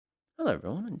Hello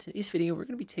everyone, in today's video we're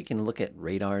going to be taking a look at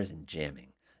radars and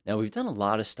jamming. Now we've done a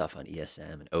lot of stuff on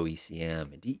ESM and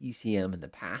OECM and DECM in the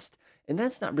past, and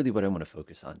that's not really what I want to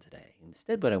focus on today.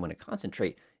 Instead, what I want to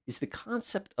concentrate is the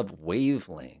concept of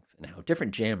wavelength and how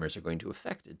different jammers are going to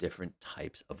affect different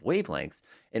types of wavelengths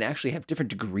and actually have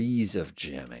different degrees of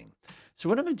jamming. So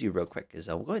what I'm going to do real quick is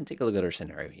we'll go ahead and take a look at our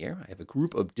scenario here. I have a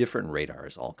group of different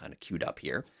radars all kind of queued up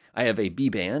here. I have a B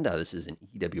band. This is an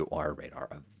EWR radar,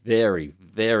 a very,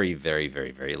 very, very,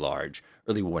 very, very large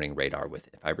early warning radar with,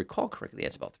 if I recall correctly,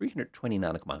 it's about 320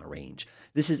 nautical mile range.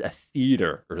 This is a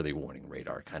theater early warning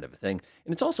radar kind of a thing.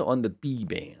 And it's also on the B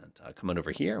band. Come on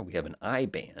over here. We have an I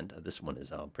band. This one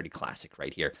is pretty classic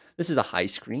right here. This is a high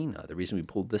screen. The reason we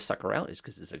pulled this sucker out is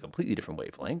because it's a completely different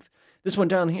wavelength. This one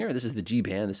down here, this is the G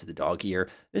band. This is the dog ear.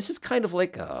 This is kind of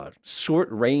like a short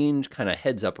range kind of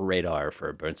heads up radar for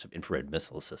a bunch of infrared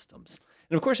missile systems.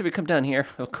 And of course, if we come down here,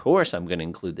 of course, I'm going to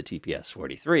include the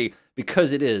TPS-43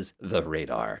 because it is the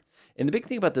radar. And the big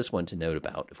thing about this one to note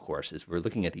about, of course, is we're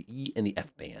looking at the E and the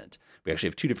F band. We actually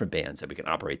have two different bands that we can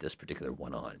operate this particular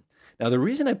one on. Now, the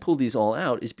reason I pulled these all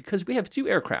out is because we have two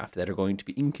aircraft that are going to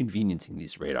be inconveniencing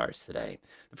these radars today.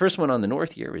 The first one on the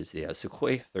north here is the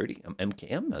Sukhoi 30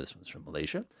 MKM. Now, this one's from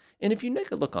Malaysia. And if you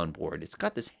take a look on board, it's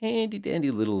got this handy-dandy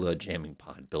little jamming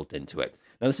pod built into it.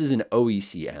 Now, this is an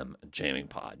OECM jamming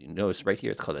pod. You notice right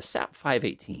here, it's called a SAP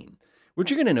 518. What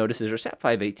you're going to notice is our SAP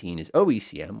 518 is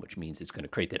OECM, which means it's going to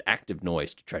create that active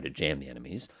noise to try to jam the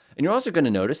enemies. And you're also going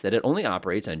to notice that it only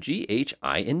operates on G, H,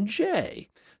 I, and J.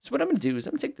 So what I'm going to do is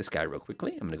I'm going to take this guy real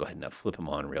quickly. I'm going to go ahead and flip him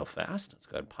on real fast. Let's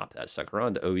go ahead and pop that sucker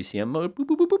on to OECM mode. Boop,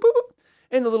 boop, boop, boop, boop.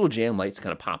 And the little jam lights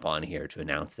kind of pop on here to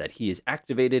announce that he has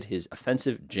activated his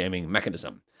offensive jamming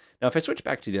mechanism. Now, if I switch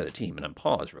back to the other team and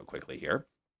unpause real quickly here,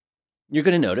 you're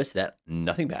going to notice that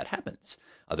nothing bad happens.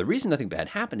 The reason nothing bad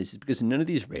happened is because none of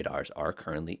these radars are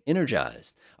currently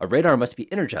energized. A radar must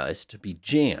be energized to be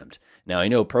jammed. Now, I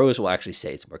know pros will actually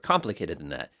say it's more complicated than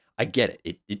that. I get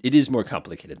it. It is more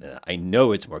complicated than that. I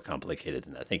know it's more complicated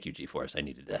than that. Thank you, GeForce. I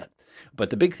needed that. But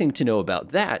the big thing to know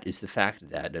about that is the fact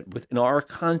that within our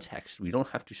context, we don't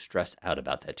have to stress out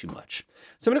about that too much.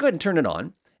 So I'm going to go ahead and turn it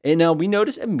on. And now we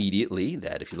notice immediately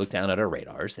that if you look down at our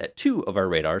radars, that two of our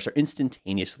radars are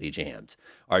instantaneously jammed.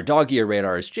 Our dog ear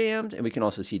radar is jammed, and we can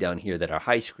also see down here that our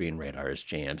high screen radar is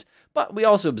jammed. But we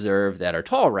also observe that our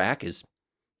tall rack is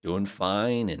doing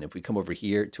fine. And if we come over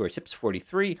here to our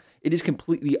TPS-43, it is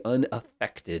completely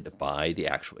unaffected by the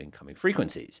actual incoming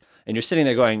frequencies. And you're sitting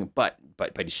there going, but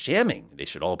it's jamming. They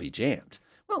should all be jammed.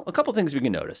 Well, a couple things we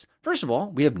can notice. First of all,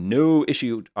 we have no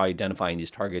issue identifying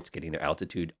these targets, getting their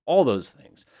altitude, all those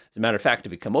things. As a matter of fact,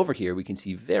 if we come over here, we can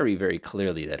see very, very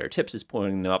clearly that our TPS is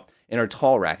pointing them up and our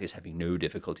tall rack is having no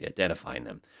difficulty identifying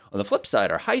them. On the flip side,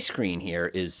 our high screen here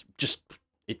is just,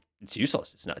 it's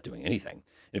useless. It's not doing anything.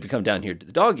 And if we come down here to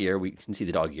the dog ear, we can see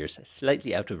the dog ear is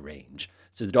slightly out of range.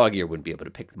 So the dog ear wouldn't be able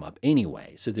to pick them up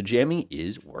anyway. So the jamming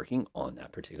is working on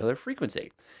that particular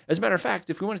frequency. As a matter of fact,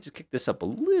 if we wanted to kick this up a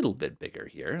little bit bigger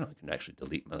here, I can actually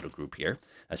delete my little group here.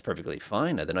 That's perfectly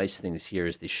fine. Now, the nice thing is here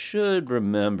is they should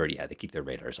remember, yeah, they keep their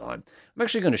radars on. I'm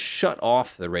actually going to shut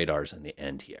off the radars on the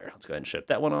end here. Let's go ahead and shut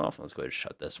that one off. Let's go ahead and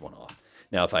shut this one off.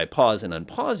 Now, if I pause and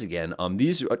unpause again,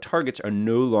 these targets are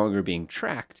no longer being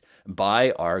tracked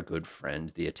by our good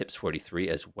friend, the TPS-43,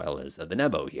 as well as the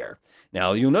Nebo here.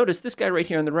 Now, you'll notice this guy right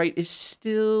here on the right is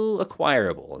still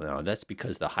acquirable. Now, that's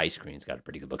because the high screen's got a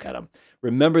pretty good look at him.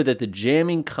 Remember that the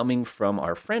jamming coming from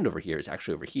our friend over here is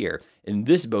actually over here, and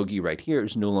this bogey right here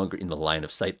is no longer in the line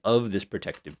of sight of this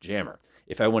protective jammer.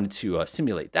 If I wanted to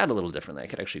simulate that a little differently, I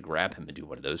could actually grab him and do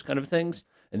one of those kind of things.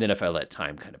 And then if I let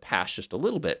time kind of pass just a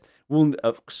little bit, we'll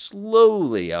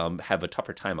slowly have a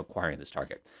tougher time acquiring this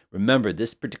target. Remember,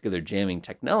 this particular jamming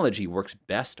technology works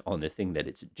best on the thing that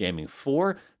it's jamming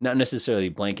for, not necessarily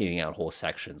blanketing out whole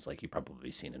sections like you've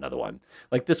probably seen another one.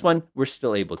 Like this one, we're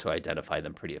still able to identify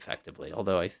them pretty effectively.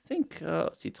 Although I think,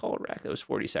 let's see, tall rack, that was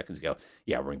 40 seconds ago.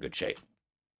 Yeah, we're in good shape.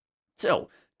 So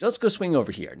let's go swing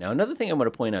over here. Now, another thing I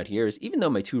want to point out here is even though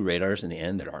my two radars in the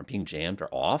end that aren't being jammed are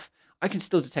off, I can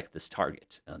still detect this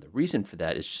target. The reason for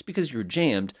that is just because you're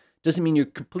jammed doesn't mean you're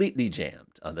completely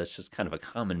jammed. That's just kind of a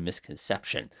common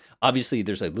misconception. Obviously,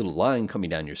 there's a little line coming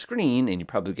down your screen, and you're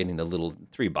probably getting the little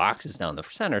three boxes down the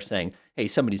center saying, hey,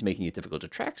 somebody's making it difficult to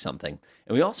track something.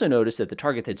 And we also notice that the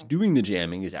target that's doing the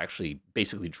jamming is actually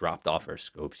basically dropped off our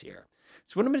scopes here.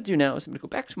 So what I'm going to do now is I'm going to go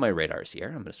back to my radars here.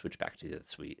 I'm going to switch back to the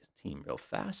sweet team real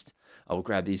fast. I will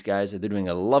grab these guys. They're doing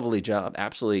a lovely job,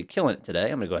 absolutely killing it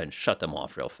today. I'm going to go ahead and shut them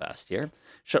off real fast here.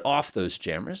 Shut off those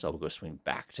jammers. I'll go swing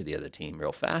back to the other team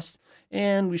real fast.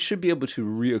 And we should be able to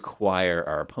reacquire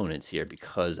our opponents here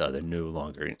because they're no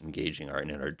longer engaging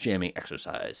in our jamming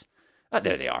exercise. Ah,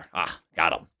 there they are. Ah,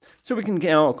 got them. So we can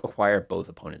now acquire both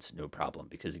opponents, no problem,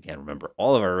 because again, remember,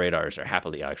 all of our radars are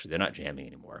happily, actually, they're not jamming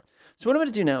anymore. So what I'm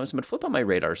going to do now is I'm going to flip on my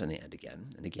radars on the end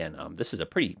again. And again, this is a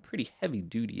pretty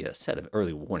heavy-duty set of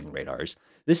early warning radars.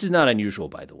 This is not unusual,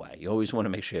 by the way. You always want to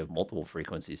make sure you have multiple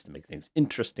frequencies to make things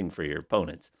interesting for your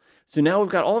opponents. So now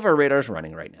we've got all of our radars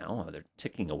running right now. They're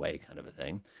ticking away kind of a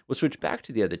thing. We'll switch back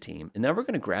to the other team, and now we're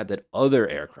going to grab that other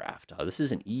aircraft. This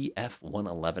is an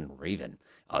EF-111 Raven.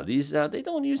 They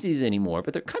don't use these anymore,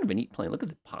 but they're kind of a neat plane. Look at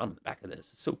the bottom and the back of this.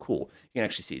 It's so cool. You can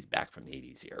actually see it's back from the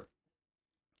 80s here.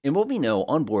 And what we know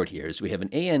on board here is we have an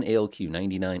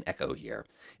AN-ALQ-99 Echo here.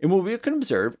 And what we can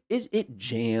observe is it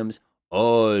jams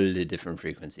all the different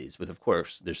frequencies, with, of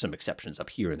course, there's some exceptions up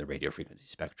here in the radio frequency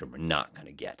spectrum we're not going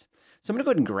to get. So I'm going to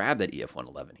go ahead and grab that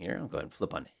EF-111 here. I'll go ahead and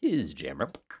flip on his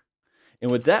jammer. And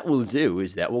what that will do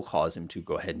is that will cause him to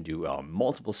go ahead and do a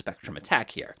multiple spectrum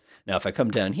attack here. Now, if I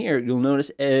come down here, you'll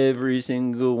notice every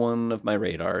single one of my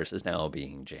radars is now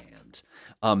being jammed.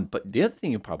 But the other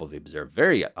thing you'll probably observe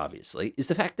very obviously is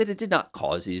the fact that it did not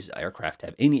cause these aircraft to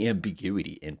have any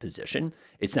ambiguity in position.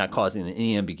 It's not causing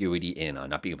any ambiguity in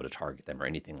not being able to target them or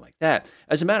anything like that.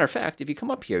 As a matter of fact, if you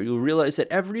come up here, you'll realize that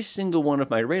every single one of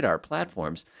my radar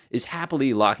platforms is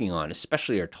happily locking on,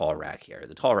 especially our tall rack here.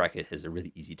 The tall rack has a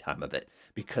really easy time of it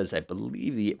because I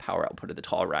believe the power output of the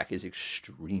tall rack is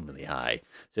extremely high.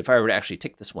 So if I were to actually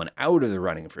take this one out of the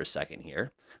running for a second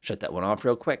here, shut that one off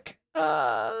real quick.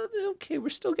 Okay, we're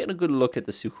still getting a good look at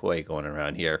the Sukhoi going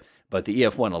around here, but the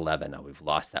EF-111, now we've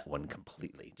lost that one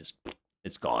completely. Just,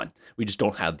 it's gone. We just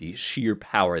don't have the sheer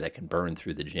power that can burn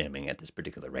through the jamming at this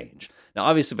particular range. Now,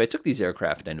 obviously, if I took these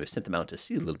aircraft and sent them out to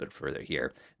sea a little bit further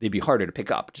here, they'd be harder to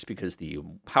pick up just because the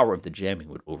power of the jamming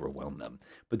would overwhelm them.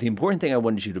 But the important thing I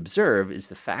wanted you to observe is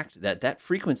the fact that that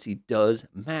frequency does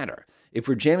matter. If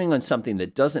we're jamming on something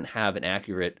that doesn't have an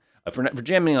accurate if we're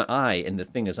jamming on I and the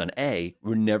thing is on A,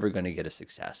 we're never going to get a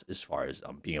success as far as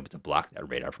being able to block that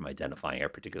radar from identifying our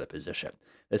particular position.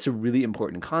 That's a really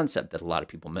important concept that a lot of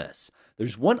people miss.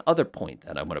 There's one other point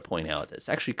that I want to point out that's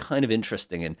actually kind of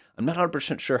interesting, and I'm not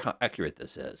 100% sure how accurate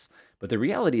this is. But the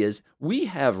reality is we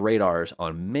have radars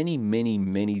on many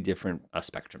different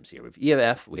spectrums here. We have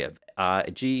EF, we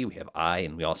have G, we have I,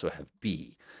 and we also have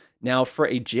B. Now, for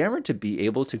a jammer to be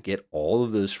able to get all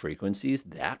of those frequencies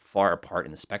that far apart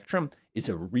in the spectrum is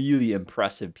a really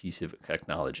impressive piece of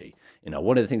technology. You know,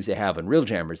 one of the things they have on real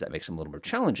jammers that makes them a little more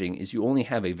challenging is you only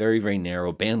have a very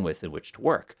narrow bandwidth in which to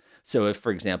work. So if,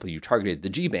 for example, you targeted the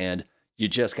G band, you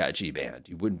just got G band.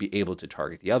 You wouldn't be able to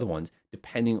target the other ones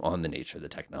depending on the nature of the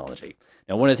technology.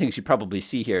 Now, one of the things you probably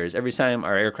see here is every time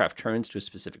our aircraft turns to a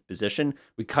specific position,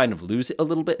 we kind of lose it a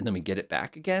little bit and then we get it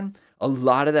back again. A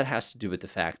lot of that has to do with the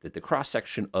fact that the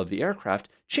cross-section of the aircraft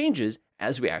changes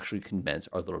as we actually commence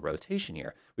our little rotation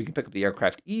here. We can pick up the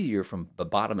aircraft easier from the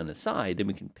bottom and the side than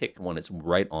we can pick one that's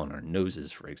right on our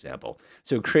noses, for example.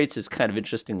 So it creates this kind of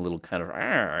interesting little kind of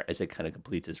as it kind of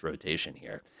completes its rotation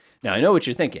here. Now, I know what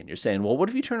you're thinking. You're saying, well, what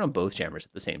if you turn on both jammers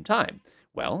at the same time?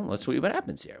 Well, let's see what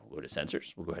happens here. We'll go to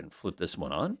sensors. We'll go ahead and flip this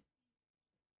one on.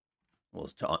 We'll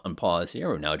unpause here.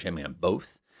 We're now jamming on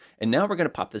both. And now we're going to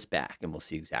pop this back and we'll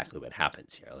see exactly what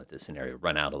happens here. I'll let this scenario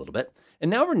run out a little bit. And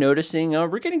now we're noticing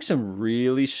we're getting some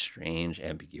really strange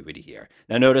ambiguity here.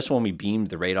 Now notice when we beamed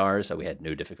the radars, we had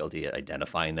no difficulty at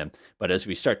identifying them. But as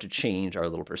we start to change our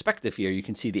little perspective here, you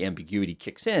can see the ambiguity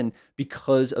kicks in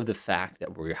because of the fact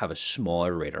that we have a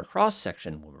smaller radar cross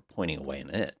section when we're pointing away in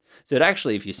it. So it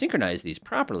actually, if you synchronize these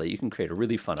properly, you can create a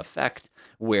really fun effect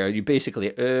where you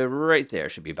basically, right there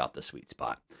should be about the sweet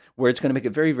spot, where it's going to make it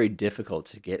very difficult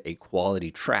to get a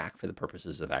quality track for the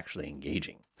purposes of actually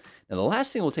engaging. Now, the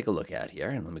last thing we'll take a look at here,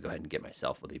 and let me go ahead and get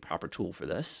myself with the proper tool for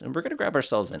this, and we're going to grab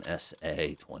ourselves an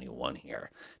SA-21 here.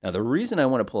 Now, the reason I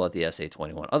want to pull out the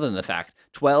SA-21, other than the fact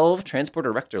 12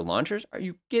 transporter Rector launchers, are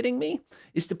you kidding me?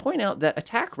 Is to point out that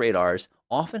attack radars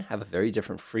often have a very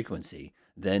different frequency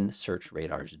than search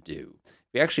radars do.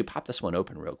 If we actually pop this one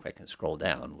open real quick and scroll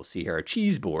down, we'll see here our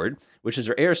cheese board, which is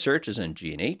our air search, is on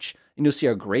G and H, and you'll see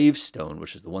our gravestone,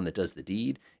 which is the one that does the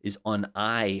deed, is on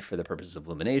I for the purposes of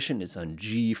elimination, it's on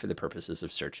G for the purposes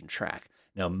of search and track.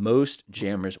 Now, most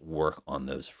jammers work on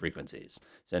those frequencies.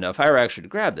 So now if I were actually to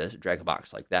grab this, drag a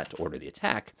box like that to order the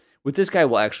attack, what this guy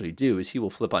will actually do is he will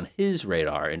flip on his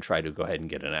radar and try to go ahead and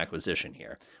get an acquisition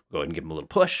here. Go ahead and give him a little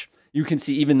push. You can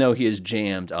see, even though he is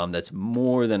jammed, that's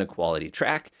more than a quality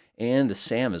track, and the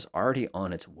SAM is already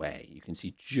on its way. You can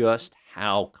see just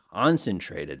how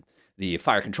concentrated the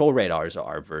fire control radars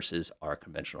are versus our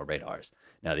conventional radars.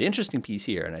 Now, the interesting piece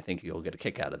here, and I think you'll get a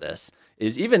kick out of this,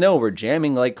 is even though we're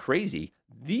jamming like crazy,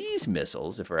 These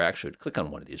missiles, if we're actually to click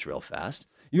on one of these real fast,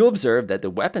 you'll observe that the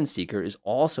weapon seeker is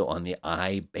also on the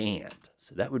I band.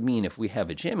 So that would mean if we have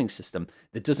a jamming system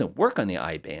that doesn't work on the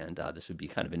I band, this would be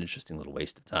kind of an interesting little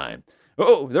waste of time.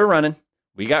 Oh, they're running.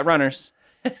 We got runners.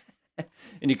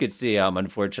 And you could see,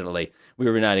 unfortunately, we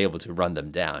were not able to run them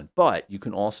down. But you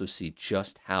can also see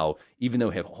just how, even though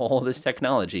we have all this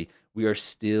technology, we are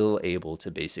still able to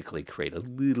basically create a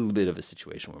little bit of a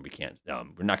situation where we can't,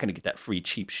 we're not going to get that free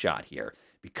cheap shot here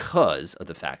because of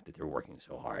the fact that they're working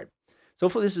so hard. So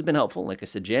hopefully this has been helpful. Like I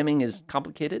said, jamming is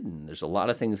complicated, and there's a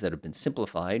lot of things that have been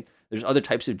simplified. There's other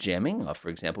types of jamming. For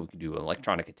example, we can do an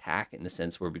electronic attack in the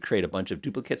sense where we create a bunch of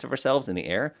duplicates of ourselves in the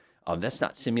air. That's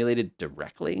not simulated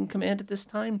directly in command at this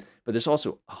time, but there's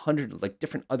also 100 like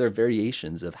different other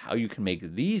variations of how you can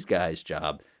make these guys'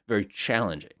 job very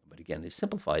challenging. But again, they've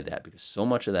simplified that because so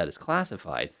much of that is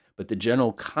classified, but the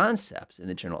general concepts and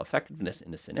the general effectiveness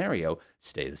in the scenario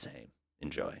stay the same.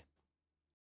 Enjoy.